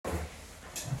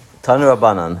Tanu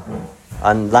Rabbanan,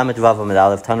 on Lamed Vav Amid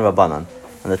Aleph, Tanu Rabbanan,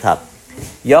 on the top.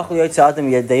 I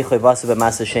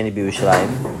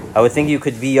would think you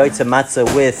could be Yotza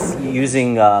Matzah with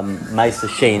using Maisa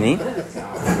Sheni.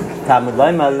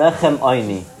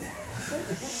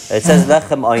 It says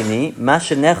Lechem Oini,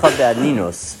 Masha Necha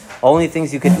Be'aninus. Only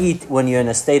things you can eat when you're in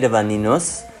a state of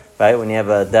aninus, right? When you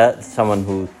have someone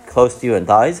who close to you and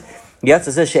dies.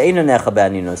 Yatsa says she'einu necha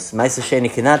be'aninus. Maisa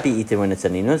sheni cannot be eaten when it's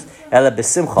aninus. Ela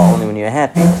besimcha, only when you're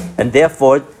happy. And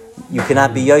therefore, you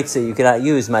cannot be yotze, you cannot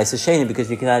use maisa sheni because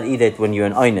you cannot eat it when you're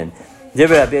in oinen.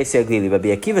 Rabbi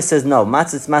Akiva says no,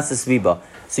 matzah sviba.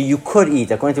 So you could eat,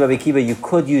 according to Rabbi Akiva, you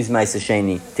could use maisa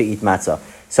sheni to eat matzah.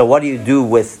 So what do you do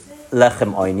with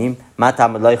lechem oinim?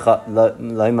 Matam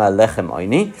loima lechem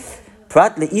oini.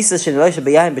 Prat leisa sheniloisha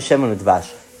beyayin b'shemen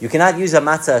udvash. You cannot use a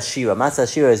matzah ashira. Matzah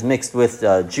ashira is mixed with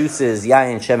juices,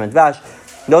 yayin, shem, and dvash.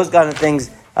 Those kind of things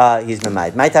he's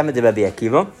memayed. My time de Rabbi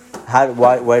Akiva.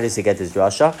 Where does he get his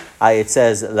drasha? It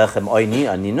says lechem oini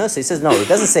aninus. He says no. It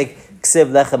doesn't say ksiv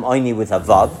lechem oini with a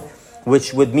vav,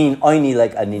 which would mean oini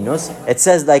like aninus. It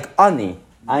says like ani,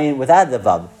 ayin without the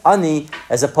vav, ani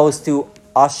as opposed to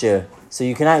asher. So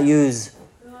you cannot use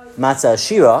matzah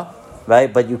ashira.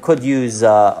 Right, but you could use.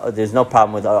 There's no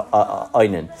problem with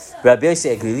oinen. Rabbi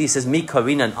Yossi Aglili says mi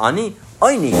karinan ani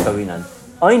oini karinan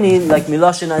oini like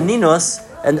miloshin aninos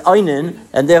and oinen,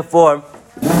 and therefore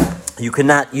you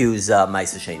cannot use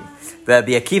ma'aser sheni.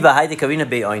 Rabbi Akiva hayde karina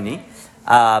be oini.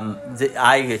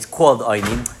 It's called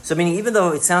oini. So meaning, even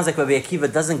though it sounds like Rabbi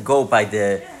Akiva doesn't go by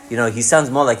the, he sounds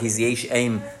more like he's yesh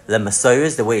aim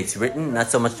lemasayers, the way it's written, not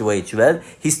so much the way it's read.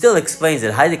 He still explains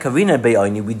that hayde karina be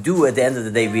oini. We do at the end of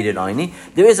the day read it oini.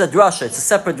 There is a drasha. It's a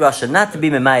separate drasha, not to be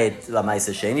memayet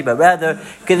la'ma'aser sheni, but rather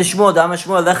kedeshmor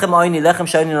damashmor lechem oini lechem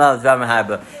shani la'advar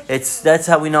meharba. That's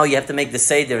how we know you have to make the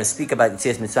seder and speak about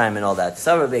Yetzias Mitzrayim and all that.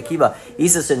 So Rabbi Akiva,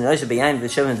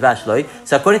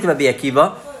 so according to Rabbi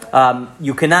Akiva,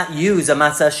 you cannot use a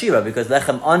matzah ashira because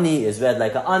lechem ani is read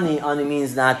like a ani. Ani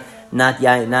means not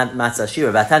matzah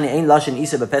ashira. Vatani ein lashon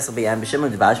isa bepesach b'yam b'shem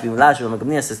udvash b'mulash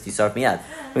b'magamniya says tisar miyad.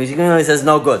 Because he says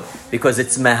no good because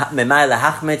it's memay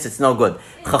lahachmetz. It's no good.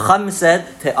 Chacham said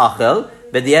te'achel,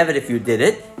 but the if you did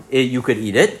it, you could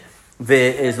eat it.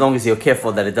 As long as you're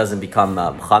careful that it doesn't become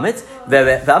chametz.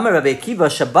 Ve'amar Rabbi Akiva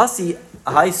shabasi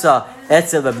haisa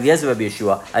etzel Rabbi Eliezer Rabbi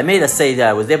Yeshua. I made a say that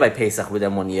I was there by Pesach with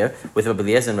them one year with Rabbi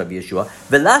Eliezer and Rabbi Yeshua.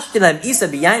 Ve'lashti lahem isa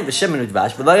b'yayin v'shemen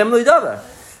udvash v'lo yamlu davar.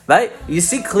 Right? You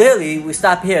see clearly. We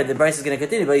stop here. The verse is going to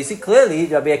continue, but you see clearly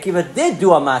Rabbi Akiva did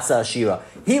do a matzah ashira.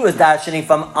 He was darshaning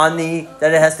from ani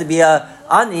that it has to be a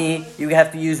ani. You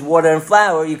have to use water and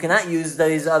flour. You cannot use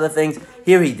these other things.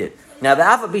 Here he did. Now the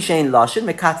Alpha Bishain Lashon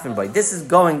Mekatfin boy. This is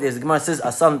going. There's the Gemara says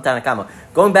Asam Tanakama.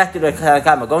 Going back to the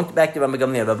Tanakama. Going back to Rabbi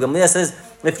Gamliel. Rabbi Gamliel says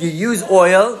if you use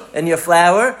oil in your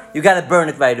flour, you got to burn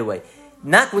it right away.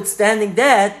 Notwithstanding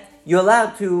that, you're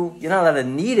not allowed to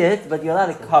knead it, but you're allowed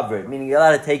to cover it. Meaning you're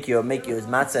allowed to make your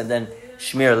matzah and then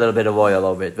smear a little bit of oil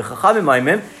over it. They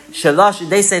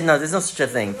say no, there's no such a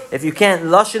thing. If you can't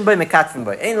Lashon boy Mekatfin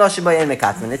boy, ain't Lashon boy ain't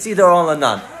Mekatfin. It's either all or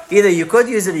none. Either you could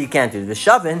use it or you can't use it. The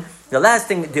Shavin. The last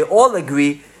thing, they all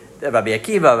agree, Rabbi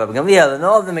Akiva, Rabbi Gamliel, and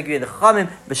all of them agree, the Chachamim,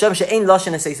 b'shem she'ein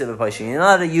lashon eseisav b'paishin. You're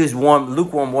not allowed to use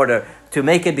lukewarm water to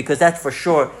make it because that for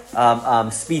sure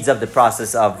speeds up the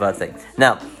process of thing.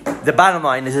 Now, the bottom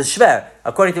line is shver.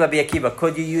 According to Rabbi Akiva,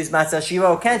 could you use matzah ashira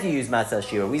or can't you use matzah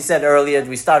ashira? We said earlier,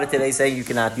 we started today saying you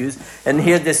cannot use, and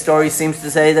here this story seems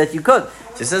to say that you could.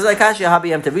 So it says like Hashi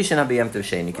Habiyam Tavishan Habiyam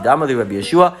Tavsheni Kidamali Rabbi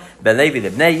Yeshua Belevi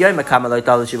Libnei Yom Makamaloi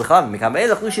Talashi B'Chalav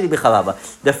Mikamelach Lushili B'Chalava.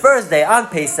 The first day on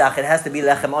Pesach it has to be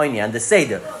lechem oini on the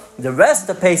seder. The rest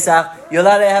of Pesach you're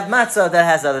allowed to have matzah that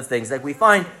has other things. Like we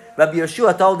find Rabbi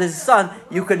Yeshua told his son,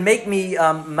 you could make me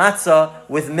matzah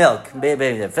with milk.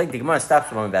 In fact, the Gemara stops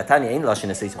from Batani.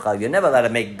 You're never allowed to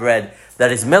make bread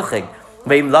that is milching.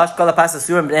 Because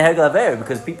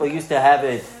people used to have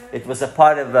it. It was a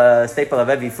part of a staple of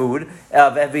every food,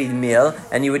 of every meal,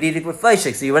 and you would eat it with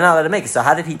fleishik, so you were not allowed to make it. So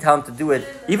how did he tell him to do it,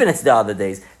 even it's the other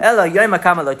days? What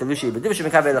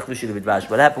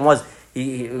happened was,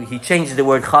 he changed the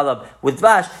word chalab with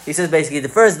dvash. He says basically the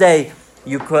first day,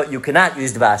 you cannot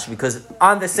use dvash, because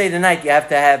on the Seder night, you have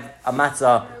to have a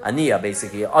matzah aniyah,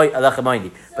 basically,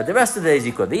 but the rest of the days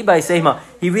you could.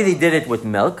 He really did it with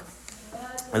milk.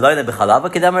 It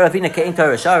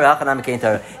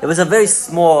was a very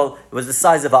small. It was the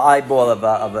size of an eyeball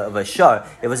of a shar.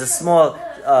 It was a small,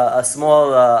 a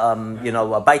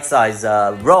bite-sized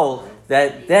roll.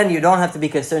 That then you don't have to be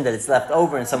concerned that it's left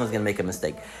over and someone's going to make a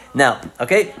mistake. Now,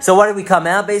 okay. So what did we come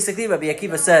out? Basically, Rabbi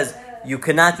Akiva says you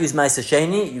cannot use ma'aser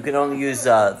sheni. You can only use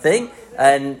thing.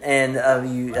 and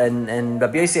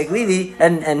Rabbi Yossi Aglili,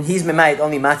 and he's memayit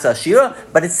only matzah ashira,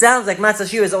 but it sounds like matzah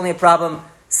ashira is only a problem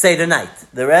Seder night.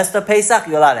 The rest of Pesach,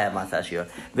 you're allowed to have matzah ashira.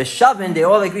 V'shavin, they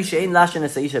all agree she'ein lashen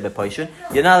esayisha bepoishun.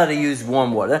 You're not allowed to use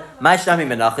warm water. Ma'ishnami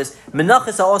menachos.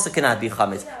 Menachos also cannot be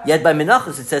chametz. Yet by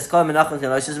menachos it says kol menachos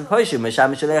neloshis bepoishun.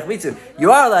 Mesham shalech mitzu.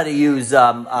 You are allowed to use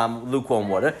lukewarm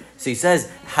water. So he says,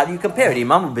 how do you compare it?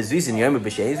 Imam bezvizin, yom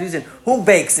b'shei. Who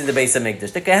bakes in the base of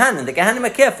Mikdash? The Kehanim. The Kehanim are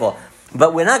careful.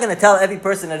 But we're not going to tell every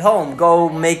person at home, go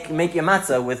make your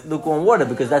matzah with lukewarm water,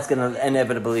 because that's going to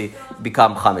inevitably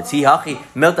become chametz.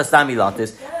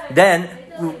 Then,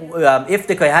 if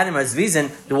the kohanim are zvizin,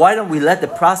 then why don't we let the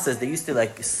process, they used to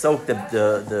like soak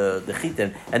the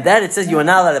chitin, and that it says you are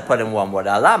not allowed to put in warm water.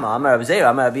 You're not allowed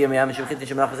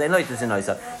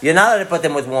to put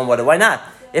them with warm water. Why not?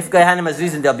 If kohanim are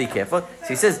zvizin, they'll be careful. So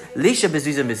he says, lisha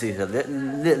bezvizin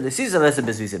lesisa lesa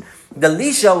bezvizin. The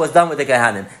lisha was done with the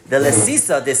kohanim. The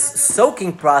lesisa, this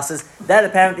soaking process, that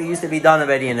apparently used to be done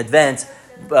already in advance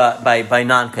by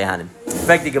non-kohanim. In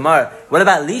fact, the Gemara, what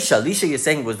about lisha? Lisha, you're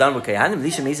saying, was done with kohanim.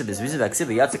 Lisha meisa bezvizin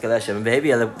v'aksiva yatzak aleshem and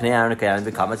behavi ala pnei aaron kohanim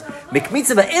v'kamatz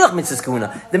mikmitza v'elach mitzvahs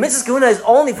kahuna. The mitzvahs kahuna is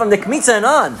only from the kmitza and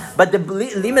on, but the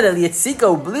limit of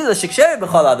yitziko blila shiksheri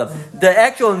b'chol adam. The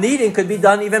actual kneading could be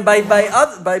done even by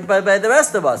the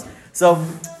rest of us. So.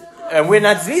 And we're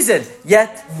not zvizin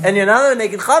yet, and you're not allowed to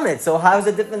make it chametz. So how is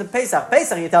it different than Pesach?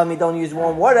 Pesach, you're telling me don't use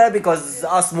warm water because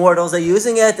us mortals are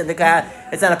using it, and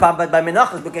it's not a problem by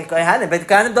menachos, but the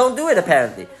kohanim don't do it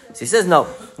apparently. So he says no.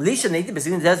 Lisha neiti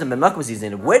bezvizin doesn't b'makom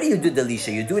zizin. Where do you do the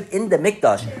lisha? You do it in the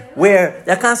mikdash, where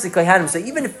they're constantly kohanim. So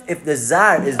even if the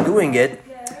zar is doing it,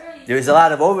 there is a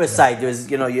lot of oversight. There's,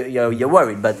 you're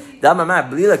worried. But the Amamar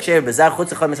blilak sheir bezar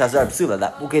chutz chol misazar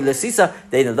psula. Okay, lesisa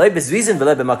they loy bezvizin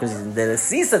v'loy b'makom zizin. The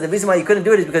lesisa, the reason why you couldn't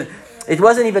do it is because it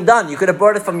wasn't even done. You could have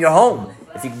brought it from your home.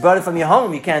 If you brought it from your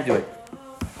home, you can't do it.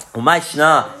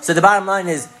 So the bottom line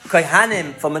is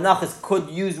kohanim from menachos could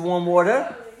use warm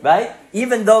water, right?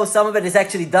 Even though some of it is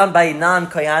actually done by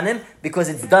non-kohanim, because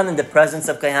it's done in the presence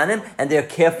of kohanim, and they're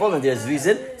careful and they're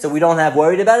zvizin, so we don't have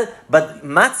worried about it. But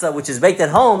matzah, which is baked at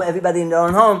home, everybody in their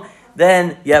own home,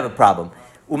 then you have a problem.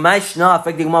 What about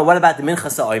the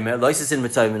minchas ha'omer?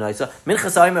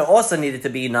 Minchas ha'omer also needed to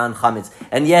be non-chametz,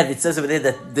 and yet it says over there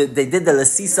that they did the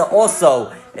lesisa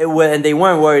also, and they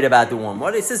weren't worried about the warm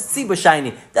water. It says tzibur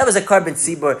shiny. That was a carbon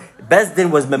tzibur. Bezdin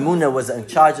was Memuna, was in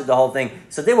charge of the whole thing,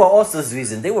 so they were also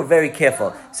zvizin. They were very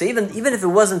careful. So even if it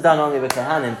wasn't done only with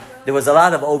kohanim, there was a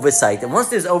lot of oversight, and once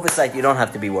there's oversight, you don't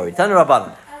have to be worried. Tanu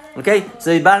Rabbanan. Okay,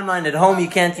 so the bottom line, at home you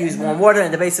can't use warm water, in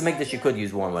the base of Mikdash you could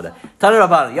use warm water. What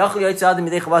about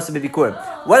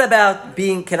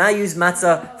can I use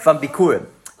matzah from bikurim?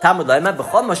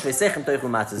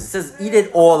 It says eat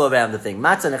it all around the thing.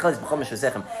 Matzah nechalitz b'chol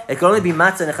meshvesechem. It can only be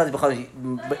matzah nechalitz b'chol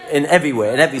in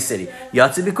everywhere, in every city.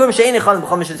 Yatzu bikurim she'ein nechalitz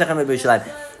b'chol meshvesechem b'Yerushalayim.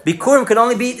 Bikurim can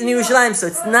only be eaten in Yerushalayim, so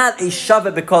it's not a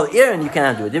shavet b'kol ir, and you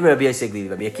cannot do it. Rabbi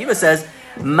Akiva says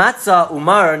matzah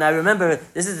umar, and I remember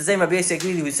this is the same Rabbi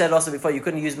Akiva who said also before you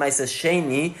couldn't use maisa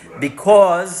sheni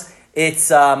because it's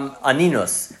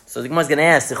aninus. So the Gemara is going to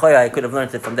ask, I could have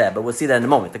learned it from there, but we'll see that in a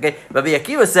moment. Okay, Rabbi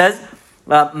Akiva says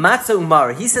matzah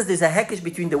umar. He says there's a hekesh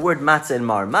between the word matzah and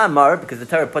mar. Mar, because the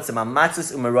Torah puts him on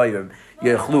matzahs umaroyim.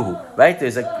 Right?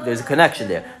 There's a connection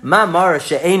there. Ma mara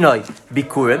she'enoi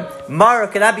bikurim. Mara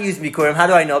cannot be used bikurim. How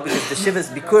do I know? Because the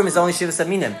shivas bikurim is only shivas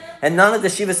aminim, and none of the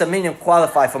shivas aminim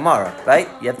qualify for mara. Right?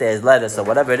 You have to add lettuce or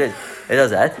whatever it is. It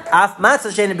does that. Af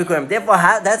matzah she'enoi bikurim. Therefore,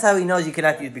 that's how he knows you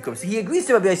cannot use bikurim. So he agrees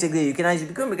to Rabbi Yossi you cannot use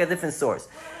bikurim because a different source.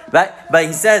 Right? But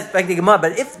he says, back to Gemara.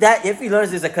 But if he learns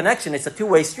there's a connection, it's a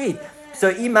two-way street. So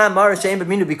imam maror she'en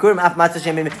b'minu bikurim af matzah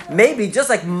she'en b'minu. Maybe just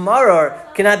like maror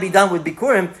cannot be done with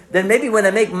bikurim, then maybe when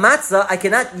I make matzah, I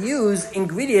cannot use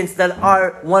ingredients that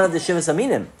are one of the shivas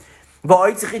aminim.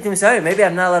 But maybe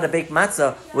I'm not allowed to bake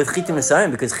matzah with chitim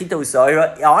usarim because chita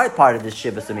usarim are part of the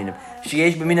shivas aminim.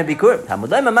 Sheyesh b'minu bikurim. Talmud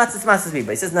leima matzahs viba.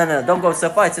 He says no, don't go so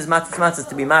far. It says matzahs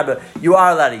to be marba. You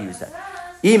are allowed to use that.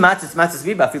 Matzahs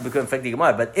viba.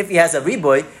 But if he has a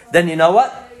riboy, then you know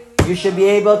what? You should be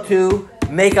able to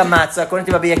make a matzah according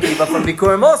to Rabbi Akiva from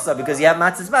bikurim also, because you have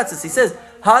matzahs. He says,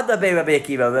 Hadabe Rabbi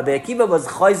Akiva. Rabbi Akiva was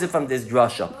chayzer from this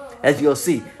drasha, as you'll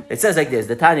see. It says like this: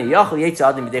 the Tanya Yachol Yetzer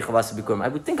Adam B'dei Chavas Bikurim. I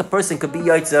would think a person could be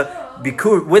Yetzer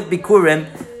with bikurim,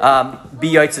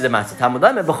 be Yetzer the matzah.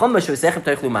 Talmudai B'chol Moshavosechem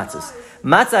Toichlu Matzahs.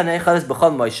 Matzah nechalas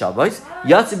B'chol Moshavos.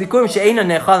 Yatzu bikurim she'eina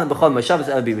nechalas B'chol Moshavos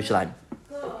El B'Yerushalayim.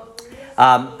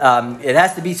 It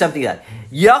has to be something like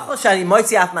maybe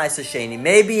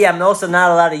I'm also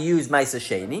not allowed to use Maisa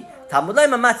Sheni.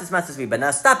 But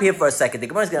now stop here for a second. I'm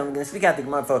going to speak out the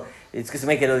Gemara it's going to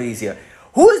make it a little easier.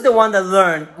 Who is the one that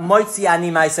learned Moitzi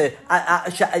Ani Maisa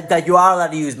that you are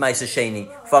allowed to use Maisa Sheni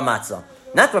for matzah?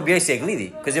 Not Rabbi Yossi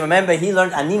Aglili, because you remember he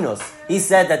learned Aninos. He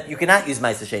said that you cannot use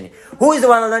Maisa Sheni. Who is the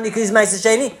one that learned you can use Maisa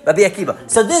Sheni? Rabbi Akiva.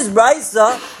 So this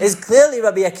Brisa is clearly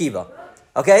Rabbi Akiva.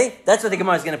 Okay? That's what the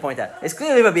Gemara is going to point out. It's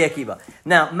clearly Rabbi Akiva.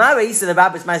 Now, Mara Isa the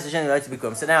Rabbis Maisa Sheni likes to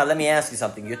Bikurim. So now let me ask you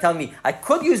something. You're telling me I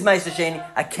could use Maisa Sheni,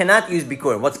 I cannot use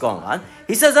Bikurim. What's going on?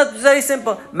 He says that's very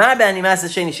simple. Maisa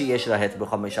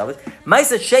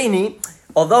Sheni,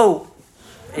 although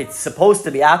it's supposed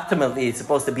to be, ultimately, it's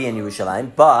supposed to be in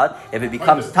Yerushalayim, but if it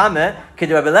becomes Tameh, Kid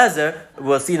Rabbi Lezer,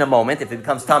 we'll see in a moment, if it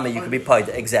becomes Tameh, you could be paid,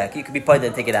 exactly, you could be paid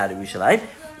and take it out of Yerushalayim.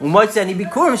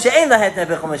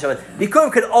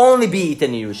 Bikurim could only be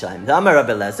eaten in Yerushalayim.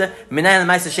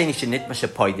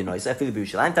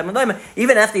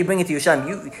 Even after you bring it to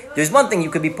Yerushalayim, there's one thing you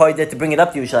could be paid to bring it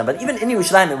up to Yerushalayim, but even in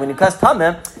Yerushalayim, when you cast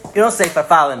Tameh, you don't say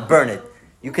Fafal and burn it.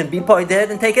 You can be paid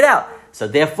and take it out. So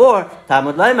therefore,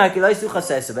 Talmud Laimar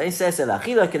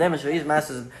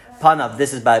Panav.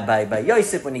 This is by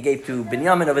Yosef when he gave to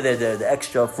Binyamin over there the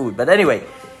extra food. But anyway,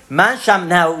 Man Sham.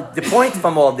 Now the point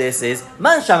from all this is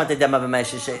Man Sham. Who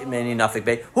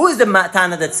is the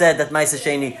Tana that said that Maisa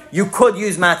Sheni you could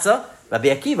use matzah?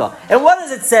 Rabbi Akiva. And what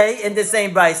does it say in the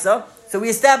same brisa? So we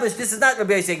established this is not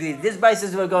Rabbi Yosef. This brisa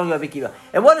is we're going to Rabbi Akiva.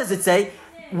 And what does it say?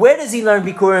 Where does he learn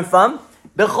Bikurim from?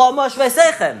 B'chomosh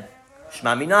v'seichem.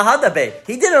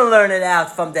 He didn't learn it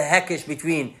out from the hekesh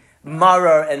between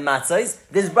maror and matzahs.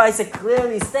 This brisa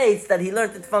clearly states that he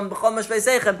learned it from b'chomosh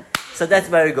v'seichem. So that's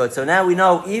very good. So now we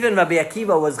know even Rabbi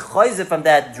Akiva was choizer from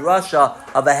that drasha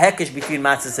of a hekesh between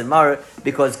matzahs and maror,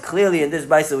 because clearly in this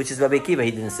brisa, which is Rabbi Akiva,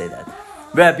 he didn't say that.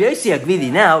 Rabbi Yossi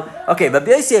Aglili now, okay,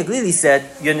 Rabbi Yossi Aglili said,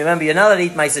 you remember, you're not allowed to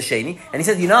eat Maisa Sheni, and he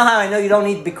said, you know how I know you don't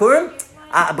eat Bikurim?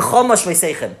 B'chomosh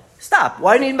v'seichem. Stop.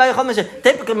 Why do you buy a chomesh?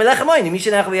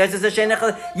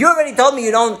 You already told me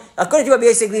you don't. According to Rabbi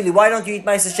Yossi Aglili, why don't you eat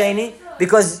Maisa Sheni?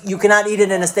 Because you cannot eat it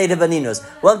in a state of aninos.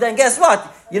 Well, then guess what?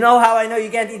 You know how I know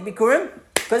you can't eat Bikurim?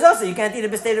 Because also you can't eat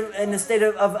it in a state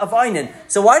of Einin.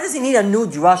 So why does he need a new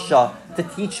drasha to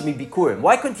teach me Bikurim?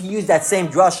 Why couldn't he use that same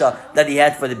drasha that he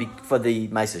had for the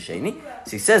Maisa Sheni?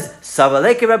 So he says,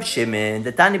 Savaleke Rab Shimon,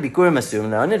 the Tani Bikurim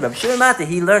assume Rab Shimon Mata,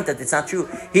 he learned that it's not true.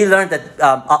 He learned that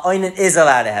Einin is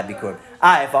allowed to have Bikurim.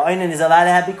 If Einin is allowed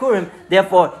to have Bikurim,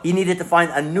 therefore he needed to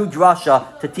find a new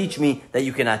drasha to teach me that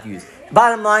you cannot use.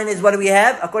 Bottom line is, what do we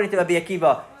have? According to Rabbi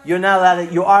Akiva, you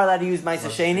are allowed to use Maisa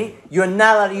Sheni. You're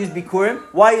not allowed to use Bikurim.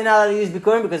 Why are you not allowed to use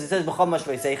Bikurim? Because it says B'chomosh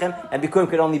v'seichem, and Bikurim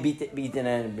could only be eaten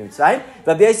in Mitzrayim.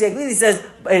 Rabbi Yossi Aglili says,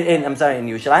 in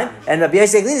Yerushalayim, and Rabbi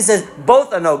Yossi Aglili says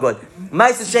both are no good.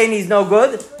 Maisa Sheni is no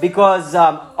good because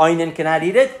Einin cannot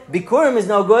eat it. Bikurim is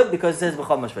no good because it says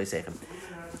B'chomosh v'seichem.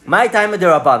 My time of the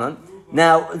Rabbanon.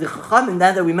 Now, the Chachamim,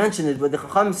 now that we mentioned it, but the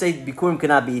Chachamim say Bikurim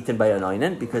cannot be eaten by an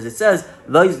Einin, because it says,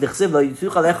 it says,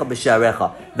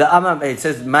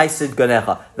 Maisid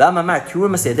Ganecha.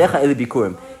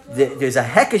 There's a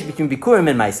hekesh between Bikurim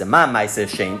and Maisa. Ma Maisa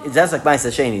Sheni. That's like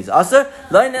Maisa Sheni is Aser.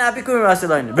 Loinen a Bikurim Aser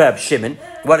Loinen. Reb Shimon,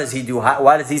 what does he do?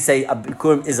 Why does he say a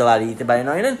Bikurim is allowed to eat by an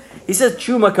Einin? He says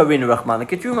Truma Karin Rachman.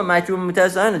 Like a Truma, my Truma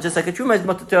Matas Einin. Just like a Truma is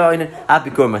Matar Einin. A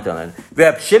Bikurim Matar Einin.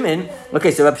 Reb Shimon.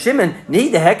 Okay, so Reb Shimon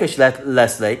need the hekesh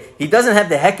Leslie. He doesn't have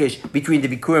the hekesh between the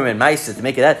Bikurim and Maisa to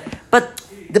make it that. But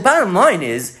the bottom line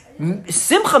is,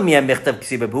 Simcha Miyam Mechtav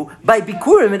Ksibabu. By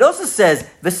Bikurim, it also says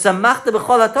V'samachta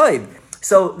b'chol hatoiv.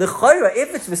 So the chayra,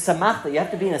 if it's v'samachta, you have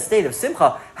to be in a state of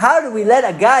simcha. How do we let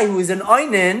a guy who is an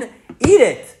einin eat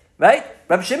it? Right?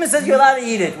 Rabbi Shimon says you're allowed to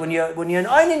eat it. When you're an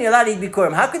einin, you're allowed to eat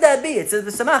bikurim. How could that be? It says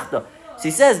v'samachta. So he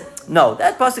says, no,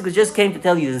 that pasuk just came to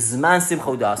tell you the zman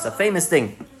simcha das, a famous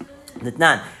thing.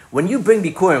 That when you bring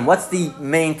bikurim, what's the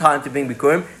main time to bring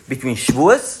bikurim? Between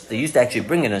Shavuos, they used to actually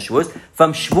bring it on Shavuos,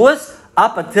 from Shavuos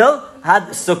up until Had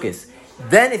Sukkos.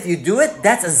 Then if you do it,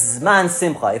 that's a zman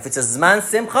simcha. If it's a zman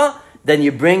simcha, then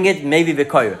you bring it maybe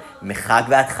v'koyer. Mechag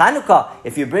v'at Chanukah,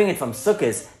 if you bring it from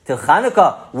Sukkot till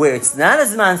Chanukah, where it's not a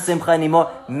zman simcha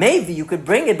anymore, maybe you could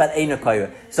bring it, but ain't a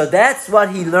koyer. So that's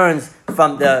what he learns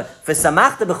from the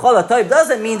v'samachta b'chol hatoiv.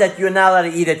 Doesn't mean that you're not allowed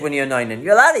to eat it when you're noinen.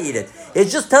 You're allowed to eat it.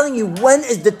 It's just telling you when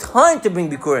is the time to bring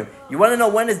bikurim. You want to know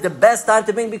when is the best time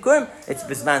to bring bikurim? It's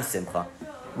b'zman simcha.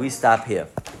 We stop here.